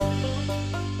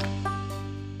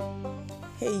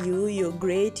hey, you're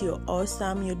great, you're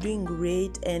awesome, you're doing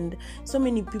great, and so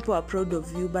many people are proud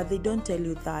of you, but they don't tell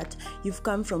you that you've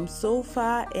come from so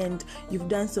far and you've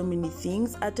done so many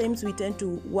things. At times we tend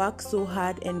to work so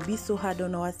hard and be so hard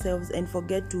on ourselves and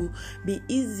forget to be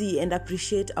easy and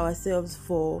appreciate ourselves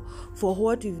for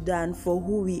what we've done, for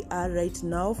who we are right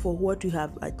now, for what we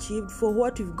have achieved, for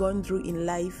what we've gone through in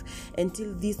life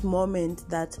until this moment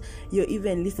that you're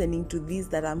even listening to this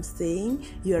that I'm saying.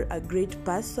 You're a great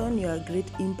person, you're a great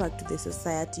impact to the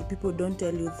society. People don't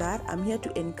tell you that. I'm here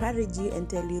to encourage you and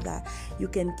tell you that you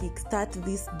can kickstart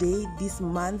this day, this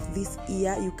month, this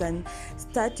year. You can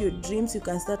start your dreams, you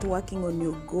can start working on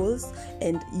your goals,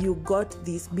 and you got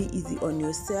this. Be easy on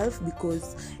yourself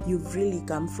because you've really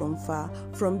come from far.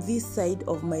 From this side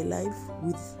of my life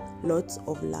with lots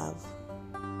of love.